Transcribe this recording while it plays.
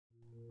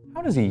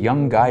How does a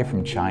young guy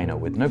from China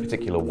with no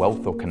particular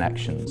wealth or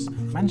connections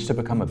manage to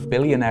become a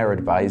billionaire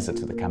advisor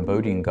to the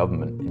Cambodian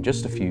government in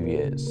just a few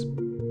years?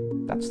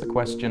 That's the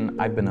question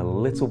I've been a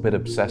little bit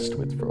obsessed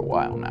with for a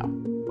while now.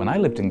 When I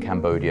lived in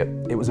Cambodia,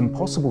 it was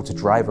impossible to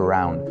drive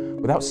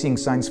around without seeing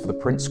signs for the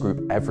Prince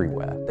Group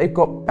everywhere. They've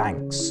got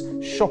banks,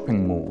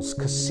 shopping malls,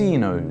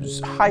 casinos,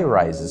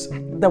 high-rises.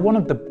 They're one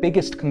of the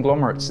biggest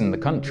conglomerates in the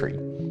country.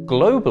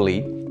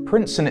 Globally,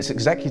 Prince and its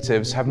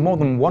executives have more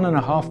than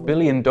 $1.5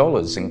 billion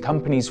in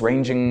companies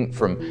ranging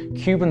from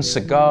Cuban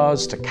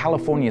cigars to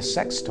California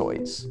sex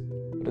toys.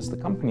 But as the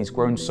company's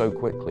grown so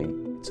quickly,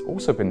 it's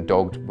also been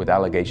dogged with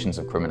allegations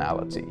of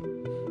criminality.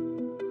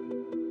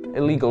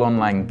 Illegal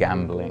online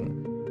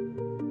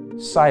gambling,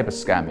 cyber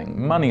scamming,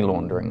 money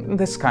laundering,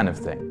 this kind of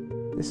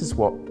thing. This is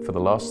what, for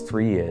the last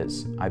 3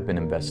 years, I've been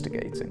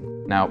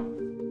investigating. Now,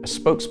 a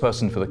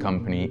spokesperson for the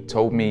company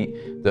told me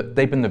that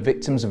they've been the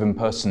victims of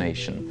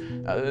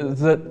impersonation,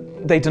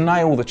 that they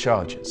deny all the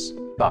charges.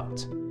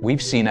 But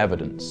we've seen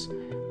evidence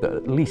that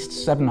at least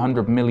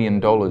 $700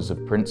 million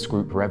of Prince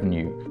Group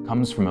revenue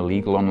comes from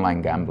illegal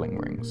online gambling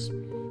rings.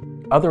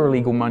 Other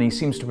illegal money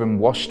seems to have been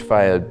washed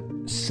via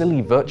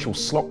silly virtual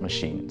slot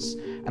machines.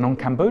 And on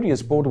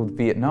Cambodia's border with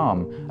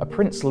Vietnam, a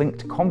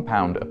Prince-linked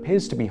compound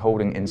appears to be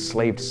holding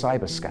enslaved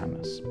cyber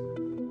scammers.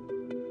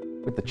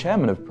 With the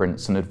chairman of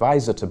Prince, an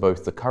advisor to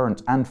both the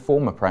current and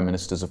former prime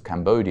ministers of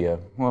Cambodia,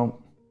 well,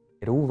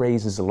 it all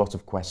raises a lot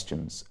of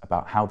questions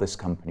about how this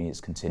company is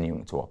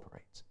continuing to operate.